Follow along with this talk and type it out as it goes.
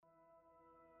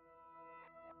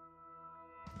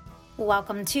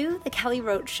Welcome to The Kelly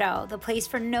Roach Show, the place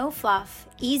for no fluff,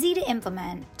 easy to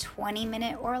implement,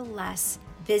 20-minute or less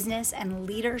business and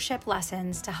leadership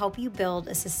lessons to help you build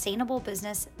a sustainable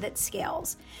business that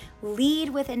scales. Lead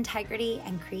with integrity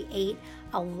and create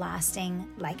a lasting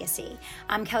legacy.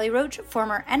 I'm Kelly Roach,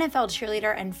 former NFL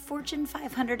cheerleader and Fortune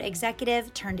 500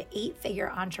 executive turned 8-figure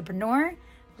entrepreneur.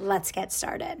 Let's get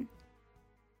started.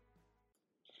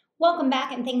 Welcome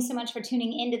back, and thanks so much for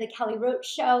tuning into the Kelly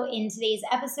Roach Show. In today's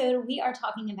episode, we are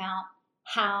talking about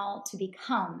how to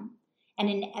become an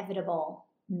inevitable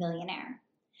millionaire.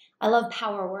 I love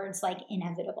power words like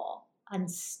inevitable,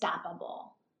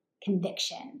 unstoppable,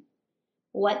 conviction.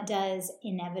 What does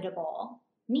inevitable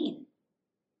mean?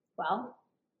 Well,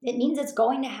 it means it's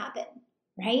going to happen,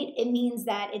 right? It means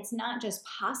that it's not just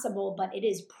possible, but it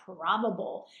is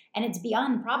probable, and it's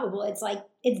beyond probable. It's like,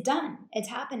 it's done, it's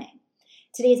happening.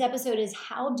 Today's episode is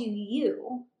how do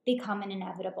you become an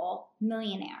inevitable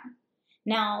millionaire?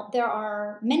 Now, there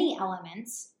are many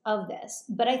elements of this,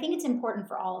 but I think it's important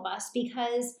for all of us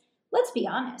because, let's be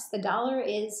honest, the dollar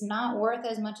is not worth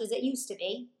as much as it used to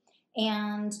be,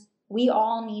 and we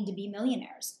all need to be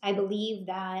millionaires. I believe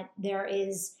that there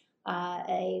is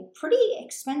a pretty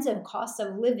expensive cost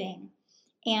of living,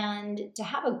 and to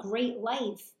have a great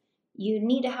life, you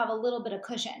need to have a little bit of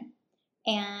cushion.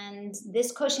 And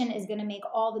this cushion is going to make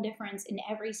all the difference in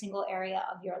every single area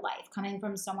of your life. Coming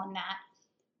from someone that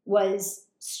was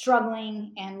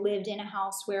struggling and lived in a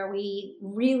house where we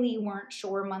really weren't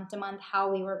sure month to month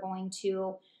how we were going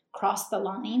to cross the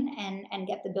line and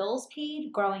get the bills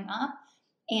paid growing up.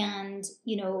 And,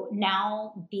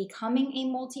 now becoming a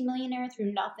multimillionaire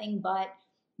through nothing but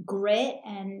grit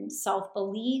and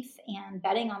self-belief and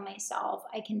betting on myself,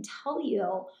 I can tell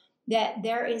you that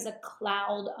there is a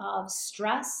cloud of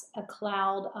stress, a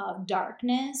cloud of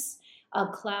darkness, a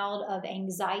cloud of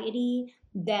anxiety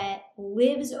that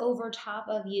lives over top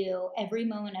of you every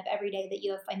moment of every day that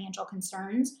you have financial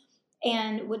concerns.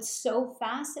 And what's so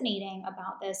fascinating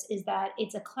about this is that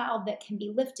it's a cloud that can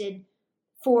be lifted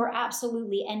for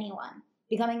absolutely anyone.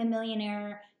 Becoming a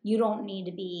millionaire, you don't need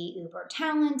to be uber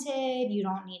talented, you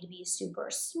don't need to be super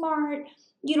smart,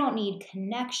 you don't need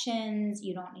connections,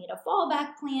 you don't need a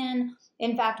fallback plan.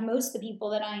 In fact, most of the people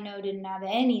that I know didn't have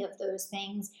any of those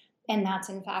things, and that's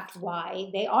in fact why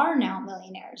they are now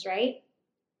millionaires, right?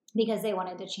 Because they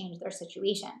wanted to change their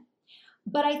situation.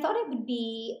 But I thought it would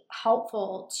be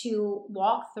helpful to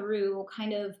walk through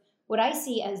kind of what I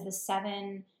see as the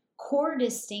 7 core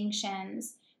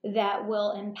distinctions that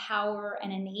will empower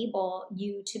and enable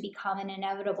you to become an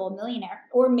inevitable millionaire.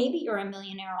 Or maybe you're a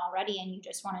millionaire already and you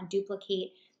just want to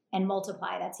duplicate and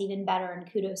multiply. That's even better,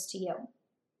 and kudos to you.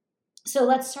 So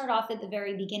let's start off at the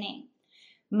very beginning.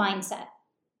 Mindset.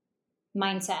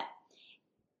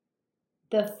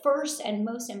 The first and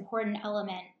most important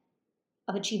element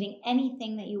of achieving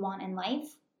anything that you want in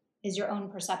life is your own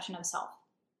perception of self.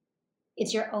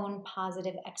 It's your own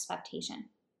positive expectation.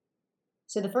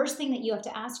 So the first thing that you have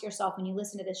to ask yourself when you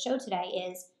listen to this show today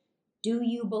is, do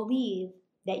you believe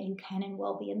that you can and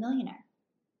will be a millionaire?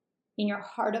 In your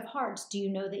heart of hearts, do you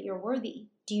know that you're worthy?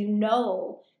 Do you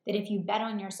know that if you bet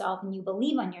on yourself and you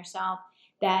believe on yourself,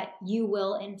 that you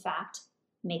will in fact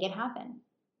make it happen?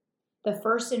 The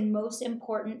first and most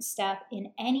important step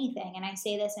in anything, and I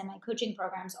say this in my coaching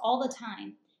programs all the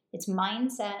time, it's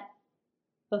mindset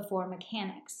before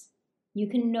mechanics. You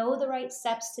can know the right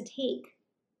steps to take,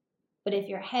 but if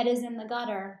your head is in the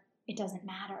gutter, it doesn't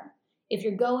matter. If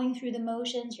you're going through the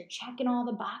motions, you're checking all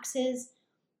the boxes,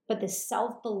 but the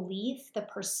self-belief, the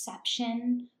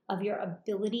perception of your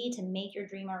ability to make your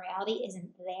dream a reality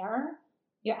isn't there,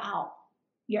 you're out.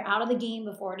 You're out of the game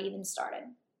before it even started.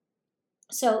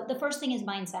 So the first thing is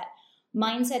mindset.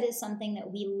 Mindset is something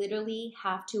that we literally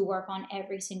have to work on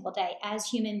every single day. As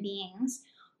human beings,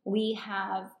 we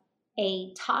have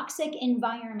a toxic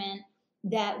environment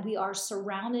that we are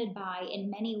surrounded by in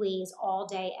many ways all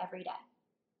day, every day.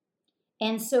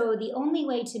 And so the only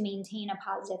way to maintain a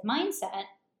positive mindset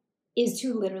is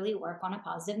to literally work on a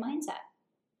positive mindset.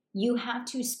 You have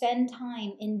to spend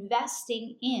time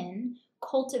investing in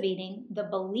cultivating the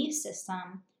belief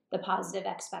system, the positive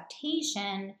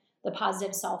expectation, the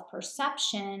positive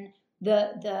self-perception,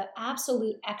 the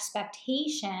absolute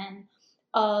expectation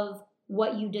of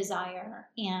what you desire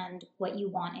and what you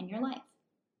want in your life.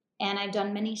 And I've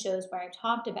done many shows where I've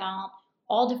talked about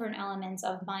all different elements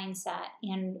of mindset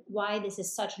and why this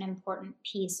is such an important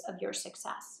piece of your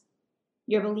success.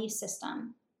 Your belief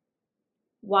system.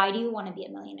 Why do you want to be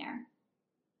a millionaire?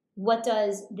 What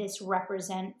does this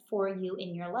represent for you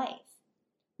in your life?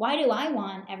 Why do I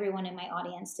want everyone in my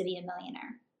audience to be a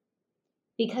millionaire?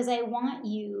 Because I want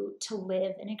you to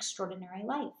live an extraordinary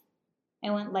life. I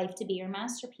want life to be your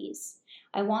masterpiece.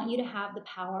 I want you to have the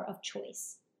power of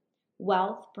choice.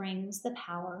 Wealth brings the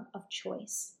power of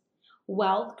choice.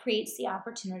 Wealth creates the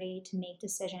opportunity to make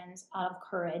decisions out of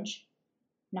courage,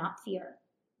 not fear.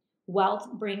 Wealth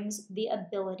brings the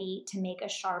ability to make a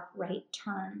sharp right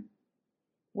turn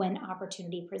when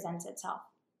opportunity presents itself.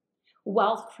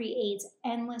 Wealth creates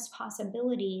endless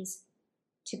possibilities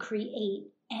to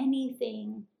create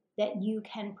anything that you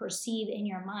can perceive in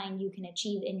your mind, you can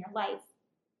achieve in your life.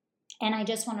 And I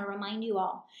just want to remind you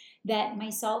all that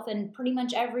myself and pretty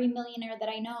much every millionaire that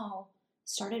I know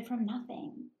started from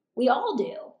nothing. We all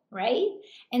do, right?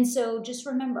 And so just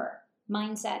remember,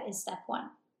 mindset is step one.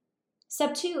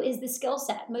 Step two is the skill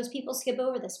set. Most people skip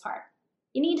over this part.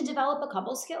 You need to develop a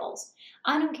couple skills.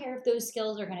 I don't care if those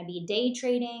skills are going to be day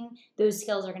trading, those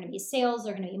skills are going to be sales,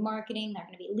 they're going to be marketing, they're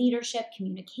going to be leadership,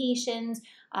 communications.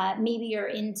 Maybe you're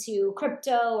into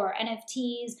crypto or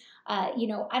NFTs. I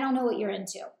don't know what you're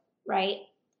into, right?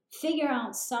 Figure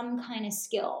out some kind of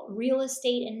skill, real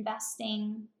estate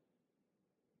investing,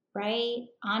 right?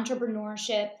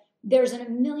 Entrepreneurship. There's a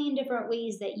million different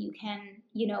ways that you can,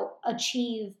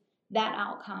 achieve that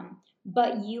outcome.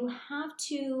 But you have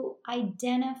to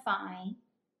identify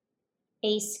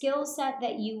a skill set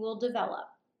that you will develop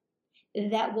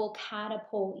that will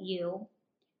catapult you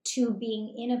to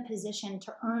being in a position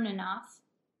to earn enough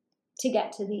to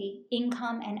get to the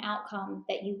income and outcome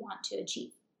that you want to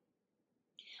achieve.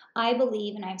 I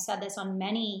believe, and I've said this on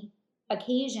many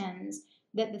occasions,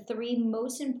 that the three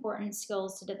most important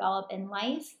skills to develop in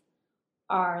life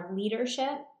are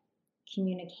leadership,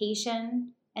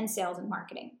 communication, and sales and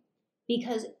marketing.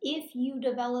 Because if you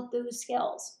develop those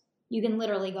skills, you can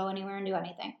literally go anywhere and do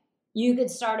anything. You could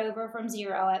start over from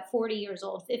zero at 40 years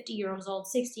old, 50 years old,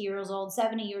 60 years old,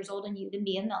 70 years old, and you can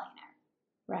be a millionaire,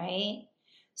 right?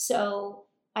 So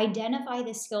identify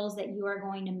the skills that you are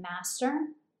going to master.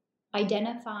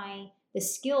 Identify the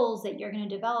skills that you're going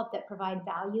to develop that provide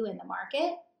value in the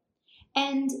market.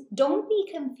 And don't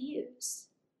be confused.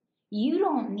 You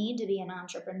don't need to be an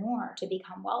entrepreneur to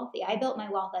become wealthy. I built my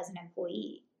wealth as an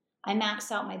employee. I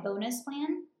maxed out my bonus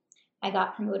plan. I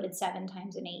got promoted 7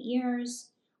 times in 8 years.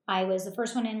 I was the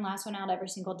first one in, last one out every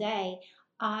single day.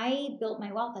 I built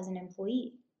my wealth as an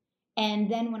employee. And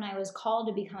then when I was called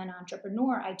to become an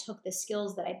entrepreneur, I took the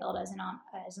skills that I built as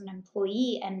an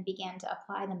employee and began to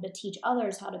apply them to teach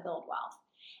others how to build wealth.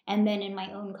 And then in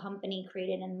my own company,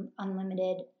 created an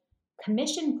unlimited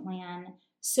commission plan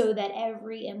so that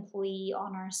every employee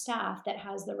on our staff that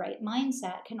has the right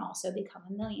mindset can also become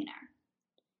a millionaire.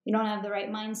 You don't have the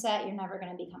right mindset, you're never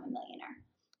going to become a millionaire.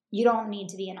 You don't need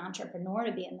to be an entrepreneur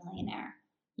to be a millionaire.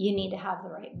 You need to have the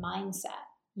right mindset.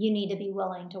 You need to be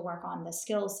willing to work on the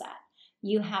skill set.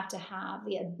 You have to have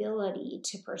the ability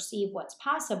to perceive what's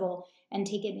possible and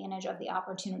take advantage of the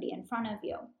opportunity in front of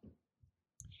you.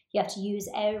 You have to use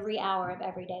every hour of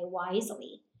every day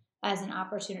wisely as an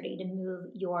opportunity to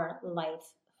move your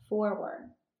life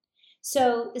forward.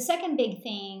 So the second big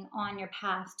thing on your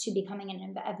path to becoming an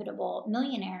inevitable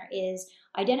millionaire is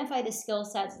identify the skill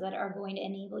sets that are going to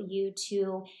enable you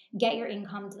to get your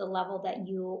income to the level that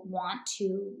you want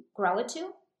to grow it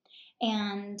to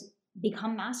and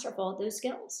become masterful at those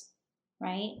skills,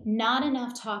 right? Not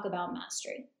enough talk about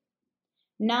mastery,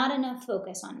 not enough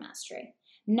focus on mastery,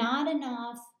 not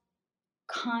enough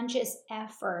conscious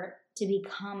effort to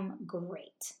become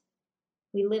great.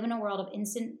 We live in a world of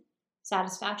instant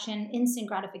satisfaction, instant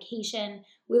gratification.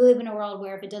 We live in a world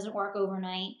where if it doesn't work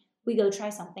overnight, we go try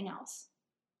something else.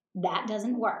 That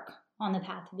doesn't work on the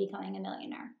path to becoming a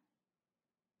millionaire.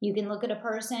 You can look at a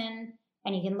person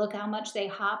and you can look how much they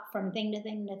hop from thing to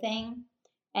thing to thing,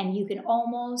 and you can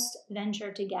almost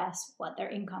venture to guess what their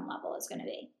income level is going to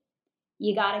be.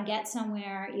 You got to get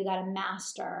somewhere, you got to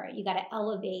master, you got to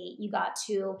elevate, you got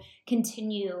to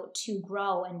continue to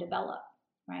grow and develop,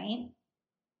 right?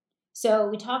 So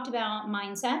we talked about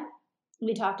mindset.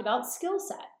 We talked about skill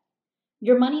set,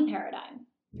 your money paradigm.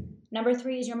 Number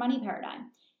 3 is your money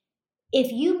paradigm.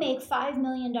 If you make $5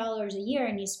 million a year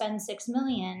and you spend $6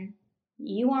 million,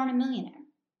 you aren't a millionaire.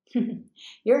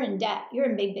 You're in debt. You're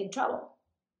in big, big trouble.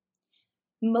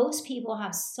 Most people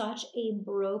have such a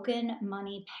broken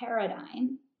money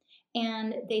paradigm,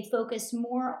 and they focus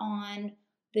more on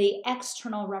the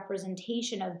external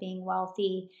representation of being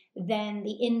wealthy than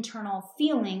the internal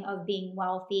feeling of being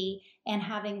wealthy and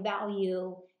having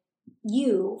value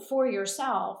you for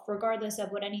yourself, regardless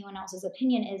of what anyone else's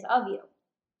opinion is of you.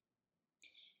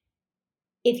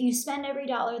 If you spend every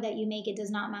dollar that you make, it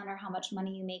does not matter how much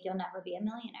money you make, you'll never be a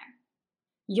millionaire.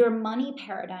 Your money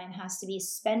paradigm has to be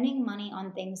spending money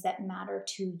on things that matter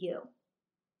to you.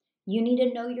 You need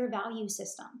to know your value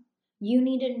system. You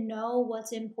need to know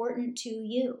what's important to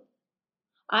you.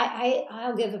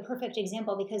 I'll give a perfect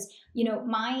example because,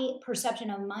 my perception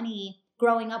of money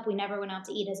growing up, we never went out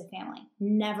to eat as a family.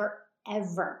 Never,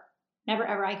 ever. Never,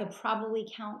 ever. I could probably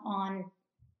count on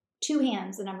two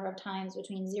hands the number of times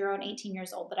between 0 and 18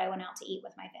 years old that I went out to eat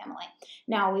with my family.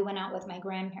 Now, we went out with my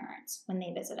grandparents when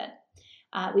they visited.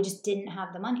 We just didn't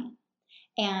have the money.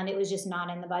 And it was just not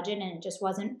in the budget, and it just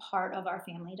wasn't part of our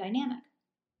family dynamic.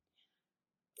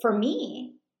 For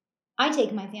me, I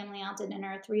take my family out to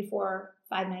dinner 3, 4,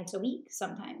 5 nights a week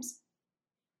sometimes.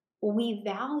 We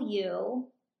value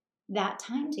that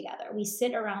time together. We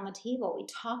sit around the table, we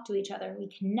talk to each other, we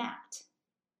connect.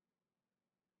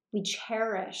 We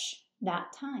cherish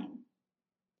that time.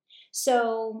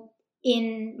 So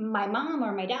in my mom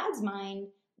or my dad's mind,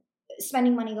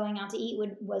 spending money going out to eat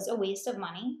was a waste of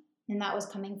money, and that was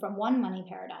coming from one money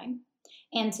paradigm.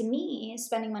 And to me,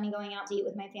 spending money going out to eat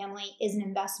with my family is an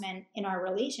investment in our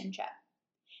relationship.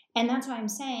 And that's why I'm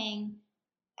saying,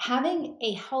 having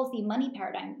a healthy money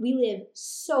paradigm, we live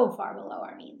so far below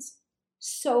our means,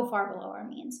 so far below our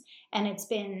means. And it's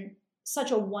been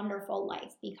such a wonderful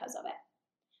life because of it.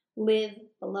 Live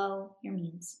below your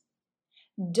means.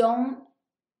 Don't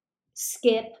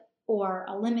skip or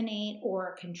eliminate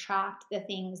or contract the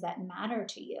things that matter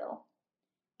to you.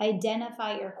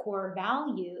 Identify your core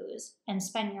values and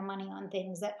spend your money on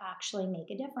things that actually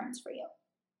make a difference for you.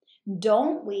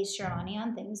 Don't waste your money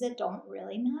on things that don't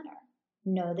really matter.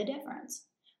 Know the difference.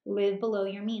 Live below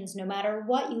your means. No matter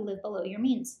what, you live below your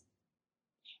means.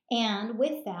 And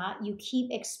with that, you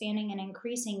keep expanding and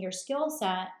increasing your skill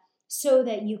set so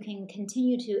that you can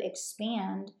continue to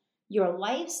expand your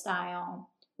lifestyle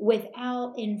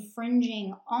without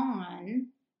infringing on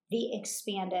the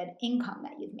expanded income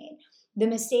that you've made. The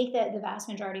mistake that the vast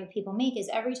majority of people make is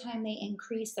every time they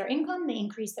increase their income, they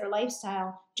increase their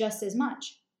lifestyle just as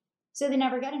much. So they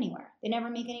never get anywhere. They never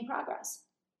make any progress.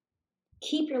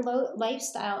 Keep your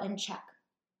lifestyle in check.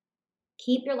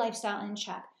 Keep your lifestyle in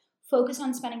check. Focus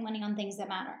on spending money on things that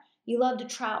matter. You love to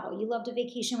travel. You love to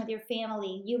vacation with your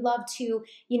family. You love to,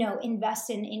 invest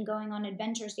in going on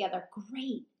adventures together.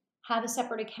 Great. Have a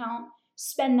separate account.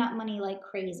 Spend that money like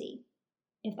crazy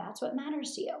if that's what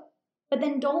matters to you. But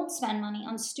then don't spend money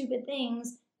on stupid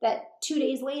things that 2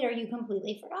 days later you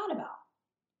completely forgot about,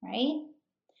 right?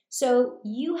 So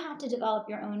you have to develop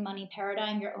your own money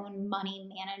paradigm, your own money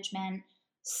management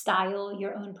style,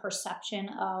 your own perception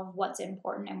of what's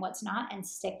important and what's not, and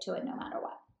stick to it no matter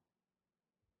what.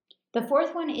 The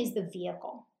fourth one is the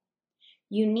vehicle.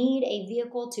 You need a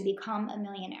vehicle to become a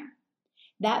millionaire.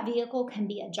 That vehicle can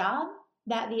be a job.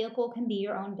 That vehicle can be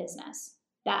your own business.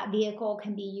 That vehicle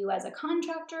can be you as a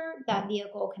contractor. That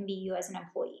vehicle can be you as an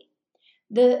employee.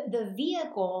 The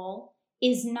vehicle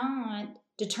is not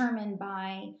determined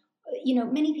by,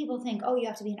 many people think, oh, you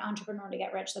have to be an entrepreneur to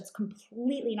get rich. That's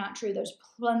completely not true. There's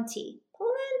plenty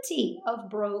of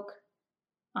broke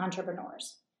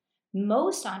entrepreneurs.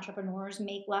 Most entrepreneurs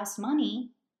make less money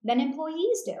than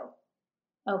employees do.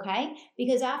 Okay?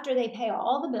 Because after they pay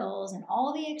all the bills and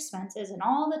all the expenses and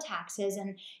all the taxes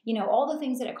and, all the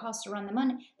things that it costs to run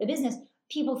the business,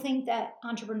 people think that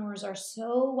entrepreneurs are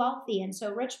so wealthy and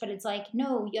so rich, but it's like,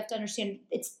 no, you have to understand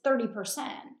it's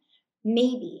 30%.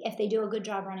 Maybe if they do a good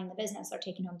job running the business, they're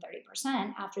taking home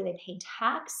 30% after they pay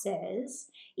taxes,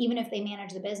 even if they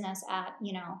manage the business at,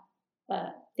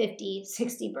 50,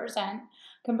 60%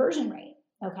 conversion rate.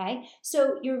 Okay?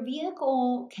 So your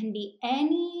vehicle can be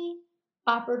any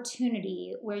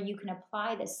opportunity where you can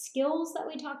apply the skills that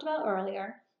we talked about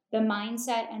earlier, the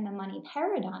mindset and the money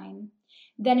paradigm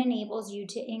that enables you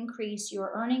to increase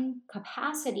your earning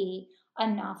capacity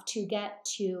enough to get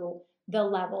to the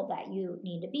level that you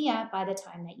need to be at by the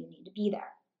time that you need to be there.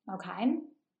 Okay?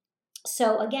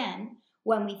 So again,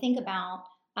 when we think about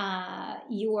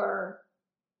your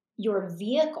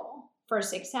vehicle for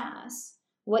success,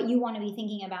 what you want to be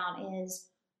thinking about is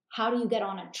how do you get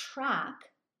on a track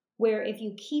where if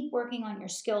you keep working on your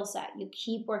skill set, you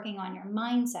keep working on your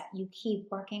mindset, you keep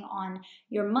working on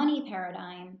your money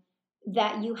paradigm,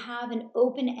 that you have an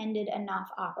open-ended enough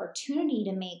opportunity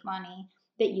to make money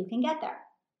that you can get there.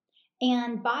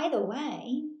 And by the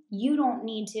way, you don't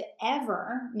need to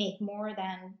ever make more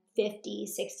than $50,000,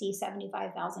 $60,000,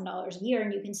 $75,000 a year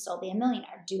and you can still be a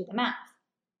millionaire. Do the math.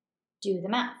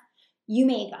 You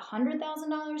make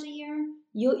 $100,000 a year,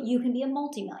 you can be a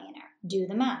multimillionaire. Do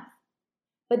the math.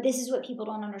 But this is what people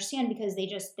don't understand because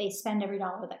they spend every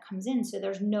dollar that comes in. So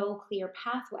there's no clear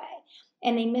pathway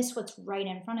and they miss what's right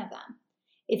in front of them.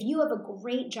 If you have a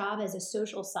great job as a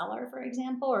social seller, for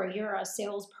example, or you're a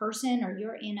salesperson, or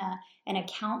you're in an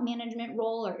account management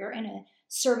role, or you're in a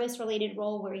service related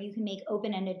role where you can make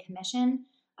open-ended commission,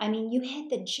 I mean, you hit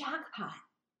the jackpot.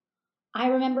 I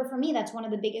remember for me, that's one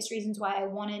of the biggest reasons why I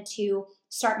wanted to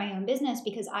start my own business,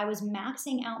 because I was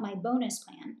maxing out my bonus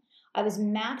plan. I was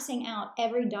maxing out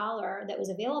every dollar that was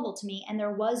available to me, and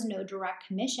there was no direct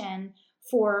commission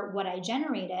for what I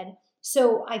generated.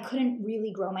 So I couldn't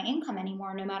really grow my income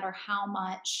anymore, no matter how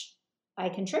much I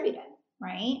contributed,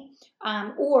 right?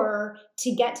 Or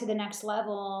to get to the next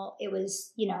level, it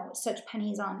was, such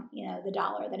pennies on, the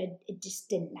dollar that it just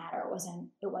didn't matter.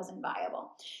 It wasn't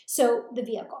viable. So the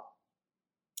vehicle.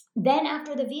 Then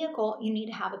after the vehicle, you need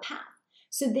to have a path.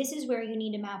 So this is where you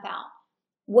need to map out,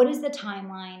 what is the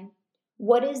timeline?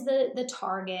 What is the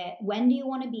target? When do you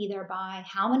want to be there by?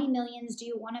 How many millions do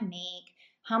you want to make?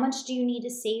 How much do you need to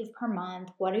save per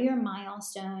month? What are your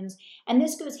milestones? And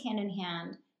this goes hand in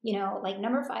hand. Like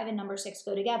number 5 and number 6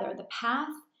 go together. The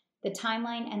path, the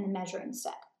timeline, and the measuring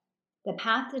stick. The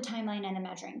path, the timeline, and the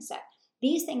measuring stick.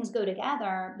 These things go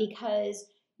together because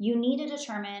you need to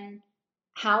determine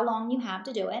how long you have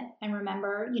to do it. And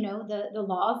remember, the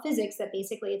law of physics that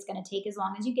basically it's going to take as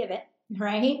long as you give it,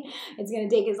 right? It's going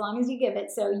to take as long as you give it.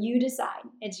 So you decide.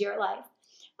 It's your life.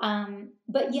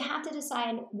 But you have to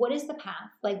decide, what is the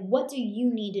path? Like, what do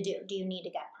you need to do? Do you need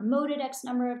to get promoted X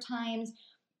number of times?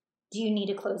 Do you need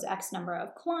to close X number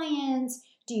of clients?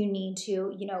 Do you need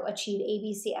to, achieve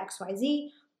ABC,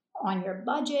 XYZ on your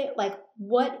budget? Like,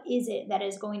 what is it that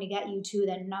is going to get you to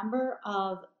the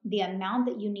amount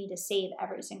that you need to save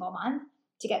every single month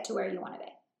to get to where you want to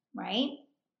be, right?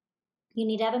 You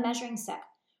need to have a measuring stick.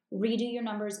 Redo your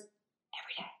numbers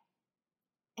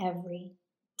every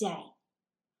day.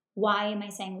 Why am I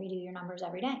saying redo your numbers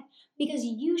every day? Because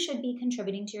you should be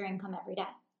contributing to your income every day.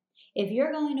 If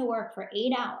you're going to work for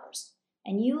 8 hours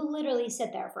and you literally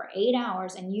sit there for 8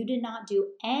 hours and you did not do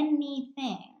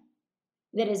anything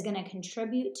that is going to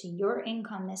contribute to your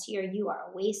income this year, you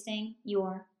are wasting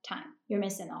your time. You're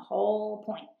missing the whole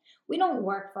point. We don't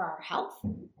work for our health.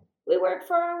 We work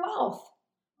for our wealth,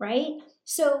 right?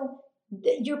 So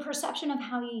your perception of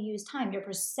how you use time, your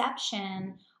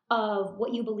perception of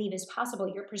what you believe is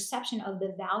possible, your perception of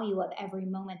the value of every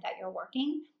moment that you're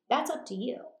working, that's up to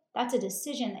you. That's a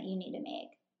decision that you need to make.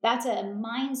 That's a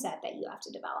mindset that you have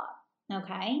to develop,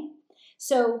 okay?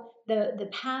 So the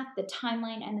path, the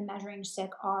timeline, and the measuring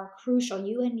stick are crucial.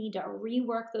 You need to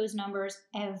rework those numbers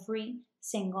every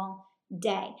single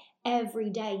day. Every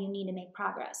day you need to make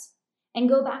progress. And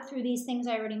go back through these things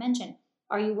I already mentioned.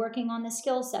 Are you working on the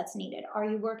skill sets needed? Are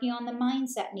you working on the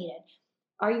mindset needed?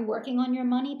 Are you working on your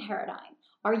money paradigm?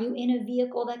 Are you in a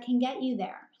vehicle that can get you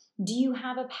there? Do you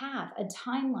have a path, a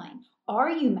timeline? Are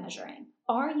you measuring?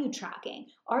 Are you tracking?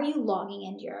 Are you logging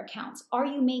into your accounts? Are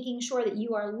you making sure that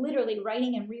you are literally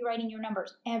writing and rewriting your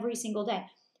numbers every single day?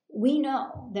 We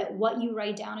know that what you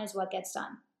write down is what gets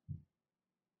done,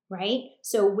 right?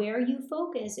 So where you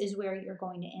focus is where you're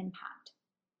going to impact.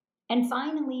 And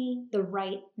finally, the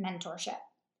right mentorship.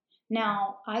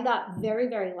 Now, I got very,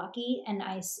 very lucky, and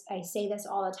I say this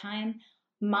all the time.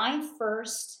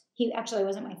 He actually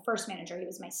wasn't my first manager. He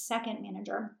was my second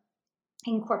manager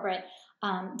in corporate,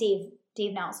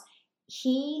 Dave Nels.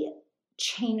 He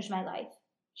changed my life.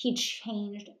 He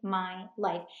changed my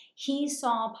life. He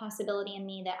saw a possibility in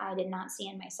me that I did not see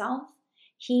in myself.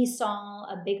 He saw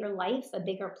a bigger life, a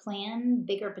bigger plan,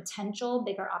 bigger potential,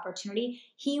 bigger opportunity.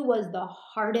 He was the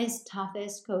hardest,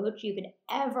 toughest coach you could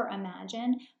ever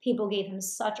imagine. People gave him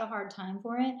such a hard time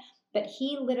for it, but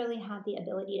he literally had the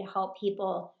ability to help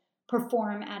people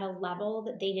perform at a level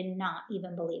that they did not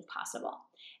even believe possible.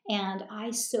 And I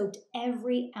soaked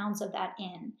every ounce of that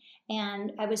in.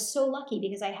 And I was so lucky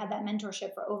because I had that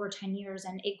mentorship for over 10 years,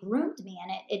 and it groomed me,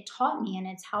 and it taught me, and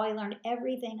it's how I learned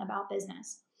everything about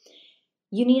business.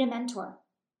 You need a mentor.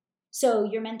 So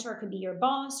your mentor could be your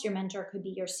boss, your mentor could be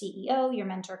your CEO, your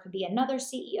mentor could be another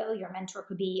CEO, your mentor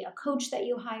could be a coach that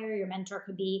you hire, your mentor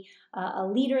could be a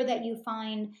leader that you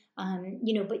find,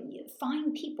 but you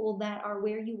find people that are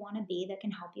where you want to be that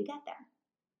can help you get there,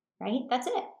 right? That's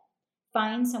it.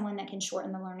 Find someone that can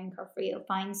shorten the learning curve for you.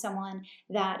 Find someone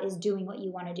that is doing what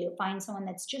you want to do. Find someone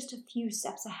that's just a few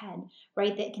steps ahead,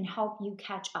 right? That can help you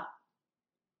catch up.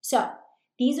 So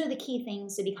these are the key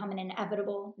things to become an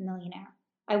inevitable millionaire.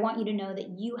 I want you to know that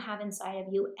you have inside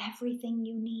of you everything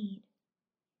you need,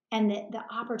 and that the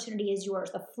opportunity is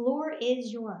yours. The floor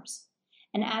is yours.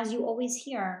 And as you always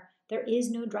hear, there is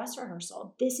no dress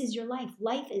rehearsal. This is your life.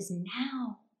 Life is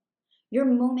now. Your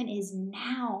moment is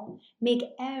now. Make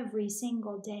every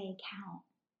single day count.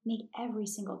 Make every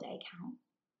single day count.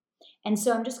 And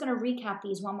so I'm just going to recap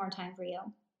these one more time for you.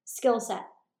 Skill set,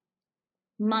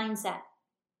 mindset,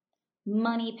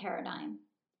 money paradigm,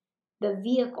 the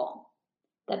vehicle,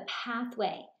 the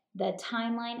pathway, the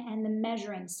timeline, and the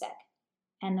measuring stick,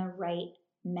 and the right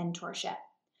mentorship.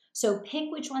 So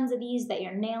pick which ones of these that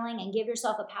you're nailing and give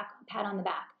yourself a pat on the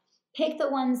back. Pick the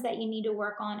ones that you need to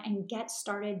work on and get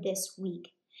started this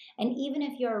week. And even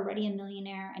if you're already a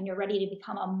millionaire and you're ready to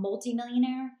become a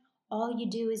multimillionaire, all you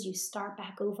do is you start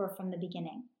back over from the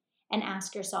beginning and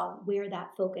ask yourself where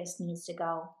that focus needs to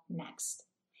go next.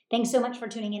 Thanks so much for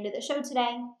tuning into the show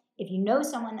today. If you know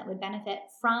someone that would benefit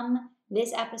from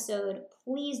this episode,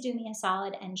 please do me a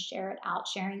solid and share it out.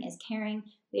 Sharing is caring.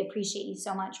 We appreciate you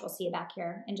so much. We'll see you back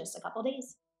here in just a couple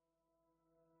days.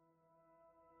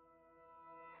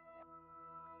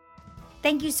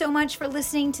 Thank you so much for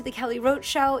listening to The Kelly Roach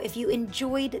Show. If you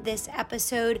enjoyed this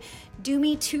episode, do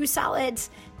me 2 solids.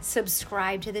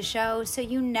 Subscribe to the show so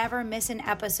you never miss an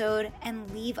episode, and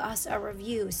leave us a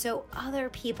review so other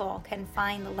people can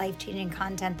find the life-changing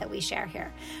content that we share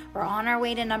here. We're on our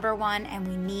way to #1, and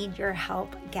we need your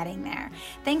help getting there.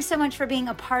 Thanks so much for being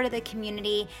a part of the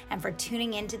community and for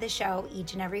tuning into the show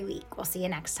each and every week. We'll see you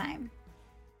next time.